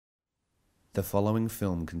The following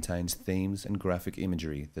film contains themes and graphic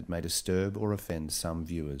imagery that may disturb or offend some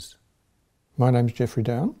viewers. My name's Geoffrey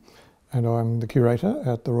Down and I'm the curator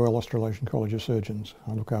at the Royal Australasian College of Surgeons.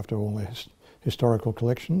 I look after all their historical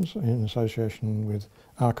collections in association with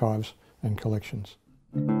archives and collections.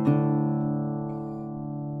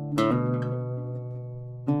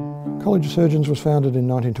 College of Surgeons was founded in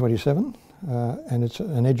 1927 and it's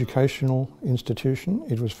an educational institution.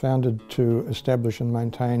 It was founded to establish and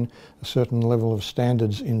maintain a certain level of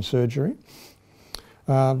standards in surgery.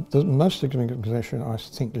 The most significant collection, I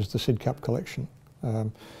think, is the Sidcup Collection.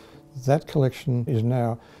 That collection is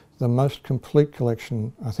now the most complete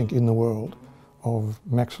collection, I think, in the world of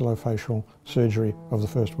maxillofacial surgery of the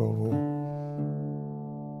First World War.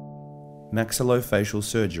 Maxillofacial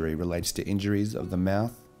surgery relates to injuries of the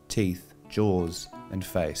mouth, teeth, jaws and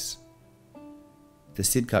face. The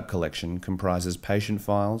Sidcup Collection comprises patient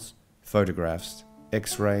files, photographs,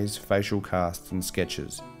 x-rays, facial casts and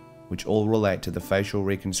sketches, which all relate to the facial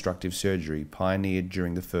reconstructive surgery pioneered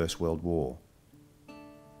during the First World War.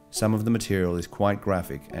 Some of the material is quite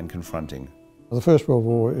graphic and confronting. The First World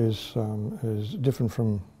War is different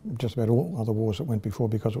from just about all other wars that went before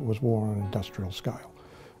because it was war on an industrial scale.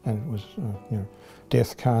 And it was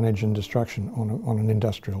death, carnage and destruction on an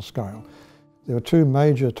industrial scale. There were two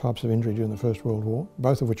major types of injury during the First World War,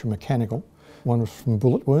 both of which were mechanical. One was from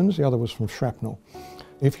bullet wounds, the other was from shrapnel.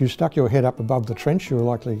 If you stuck your head up above the trench, you were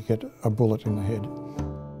likely to get a bullet in the head.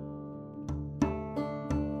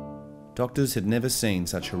 Doctors had never seen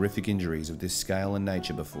such horrific injuries of this scale and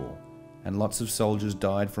nature before, and lots of soldiers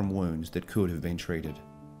died from wounds that could have been treated.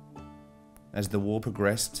 As the war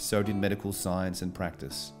progressed, so did medical science and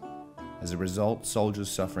practice. As a result,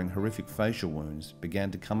 soldiers suffering horrific facial wounds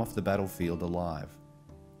began to come off the battlefield alive,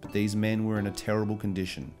 but these men were in a terrible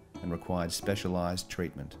condition and required specialised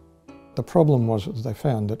treatment. The problem was that they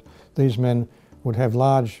found that these men would have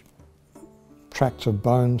large tracts of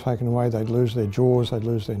bone taken away, they'd lose their jaws, they'd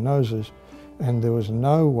lose their noses, and there was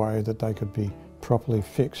no way that they could be properly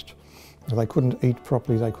fixed. They couldn't eat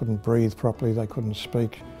properly, they couldn't breathe properly, they couldn't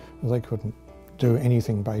speak, they couldn't do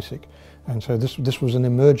anything basic. And so this was an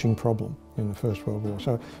emerging problem in the First World War.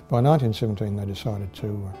 So by 1917 they decided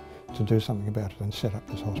to do something about it and set up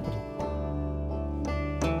this hospital.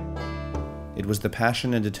 It was the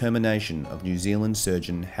passion and determination of New Zealand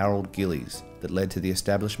surgeon Harold Gillies that led to the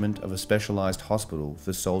establishment of a specialised hospital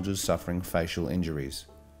for soldiers suffering facial injuries.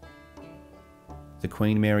 The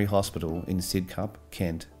Queen Mary Hospital in Sidcup,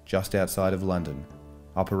 Kent, just outside of London,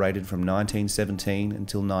 operated from 1917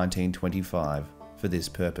 until 1925 for this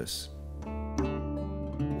purpose.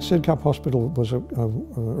 Sidcup Hospital was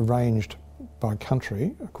arranged by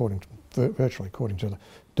country, virtually according to the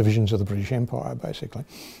divisions of the British Empire, basically.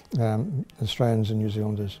 Australians and New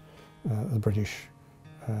Zealanders, the British,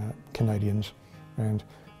 Canadians, and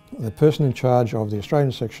the person in charge of the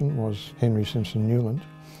Australian section was Henry Simpson Newland,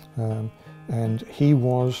 and he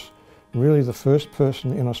was really the first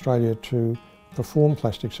person in Australia to perform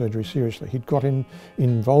plastic surgery seriously. He'd got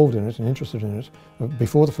involved in it and interested in it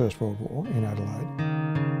before the First World War in Adelaide.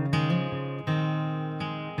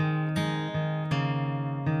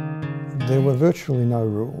 There were virtually no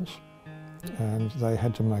rules and they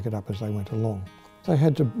had to make it up as they went along. They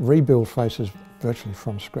had to rebuild faces virtually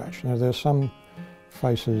from scratch. Now there are some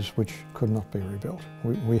faces which could not be rebuilt.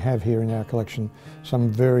 We have here in our collection some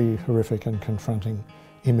very horrific and confronting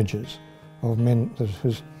images of men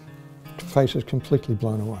whose face is completely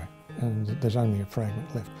blown away and there's only a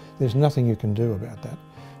fragment left. There's nothing you can do about that.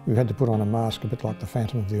 You had to put on a mask a bit like the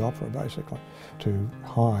Phantom of the Opera, basically, to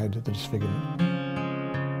hide the disfigurement.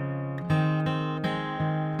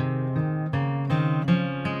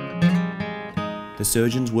 The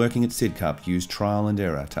surgeons working at Sidcup used trial and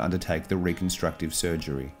error to undertake the reconstructive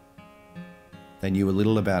surgery. They knew a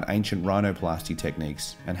little about ancient rhinoplasty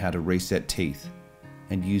techniques and how to reset teeth,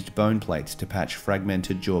 and used bone plates to patch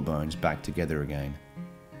fragmented jawbones back together again.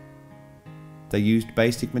 They used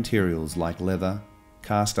basic materials like leather,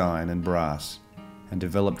 cast iron and brass, and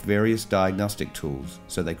developed various diagnostic tools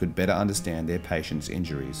so they could better understand their patients'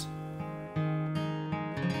 injuries.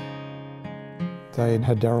 They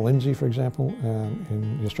had Darryl Lindsay, for example,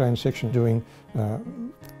 in the Australian section doing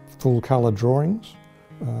full colour drawings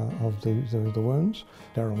of the wounds.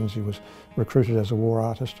 Darryl Lindsay was recruited as a war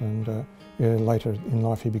artist and later in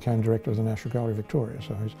life he became director of the National Gallery of Victoria.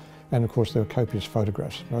 And of course there were copious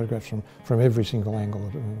photographs from every single angle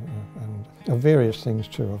and of various things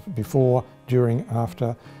too, of before, during,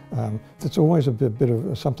 after. It's always a bit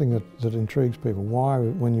of something that intrigues people. Why,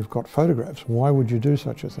 when you've got photographs, why would you do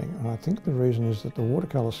such a thing? And I think the reason is that the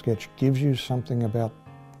watercolour sketch gives you something about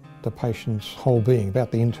the patient's whole being,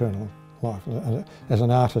 about the internal life, as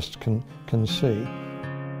an artist can see.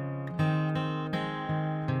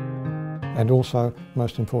 And also,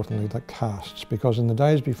 most importantly, the casts, because in the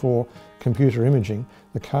days before computer imaging,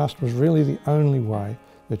 the cast was really the only way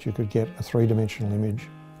that you could get a three-dimensional image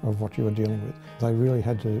of what you were dealing with. They really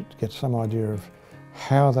had to get some idea of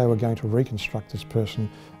how they were going to reconstruct this person,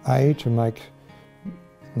 A, to make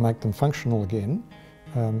them functional again,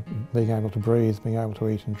 being able to breathe, being able to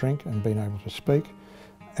eat and drink, and being able to speak,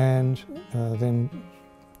 and then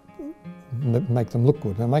make them look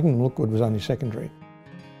good. Now, making them look good was only secondary.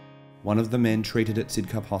 One of the men treated at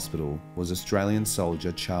Sidcup Hospital was Australian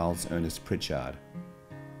soldier Charles Ernest Pritchard.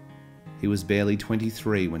 He was barely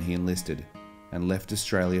 23 when he enlisted and left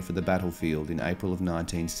Australia for the battlefield in April of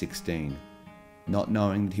 1916, not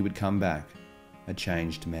knowing that he would come back a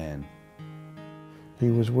changed man. He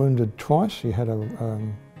was wounded twice. He had a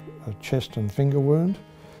chest and finger wound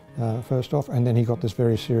first off, and then he got this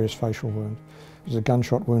very serious facial wound. It was a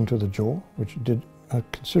gunshot wound to the jaw, which did a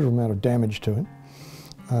considerable amount of damage to him.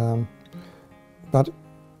 But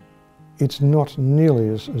it's not nearly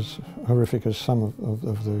as horrific as some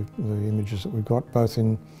of the images that we've got, both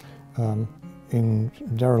in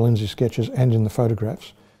Darrell Lindsay's sketches and in the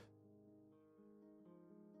photographs.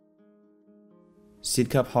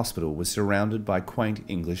 Sidcup Hospital was surrounded by quaint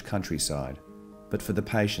English countryside, but for the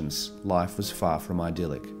patients, life was far from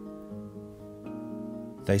idyllic.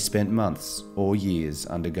 They spent months or years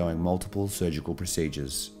undergoing multiple surgical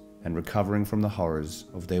procedures and recovering from the horrors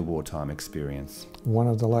of their wartime experience. One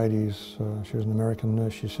of the ladies, she was an American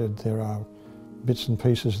nurse, she said, "There are bits and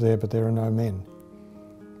pieces there, but there are no men."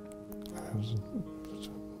 It's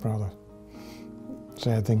a rather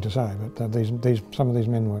sad thing to say, but some of these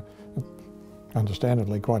men were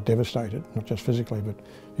understandably quite devastated, not just physically but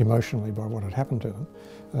emotionally by what had happened to them.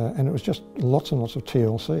 And it was just lots and lots of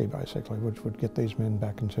TLC basically, which would get these men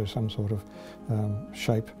back into some sort of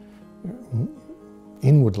shape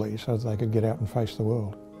inwardly so that they could get out and face the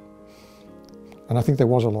world. And I think there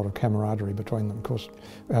was a lot of camaraderie between them. Of course,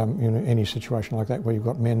 in any situation like that where you've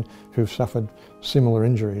got men who've suffered similar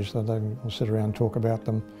injuries, that they will sit around and talk about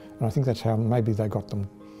them. And I think that's how maybe they got them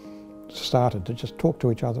started, to just talk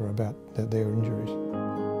to each other about their injuries.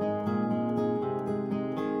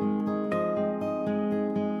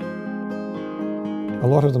 A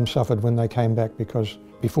lot of them suffered when they came back because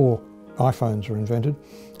before iPhones were invented,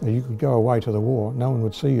 you could go away to the war, no one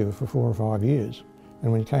would see you for 4 or 5 years.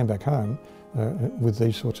 And when you came back home with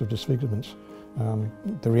these sorts of disfigurements,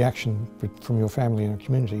 the reaction from your family and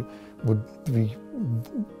community would be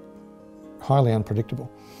highly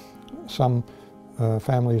unpredictable. Some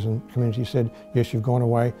families and communities said, yes, you've gone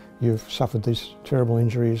away, you've suffered these terrible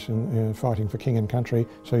injuries in fighting for king and country,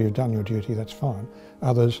 so you've done your duty, that's fine.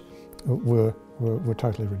 Others were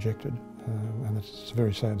totally rejected, and it's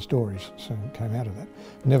very sad stories that came out of that.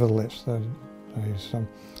 Nevertheless,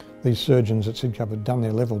 these surgeons at Sidcup had done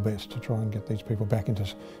their level best to try and get these people back into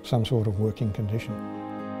some sort of working condition.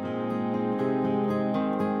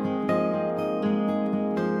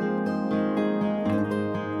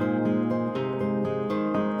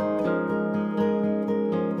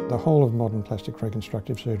 The whole of modern plastic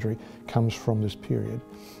reconstructive surgery comes from this period,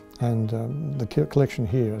 and the collection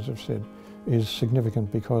here, as I've said, is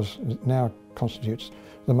significant because it now constitutes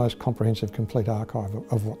the most comprehensive, complete archive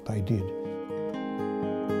of what they did.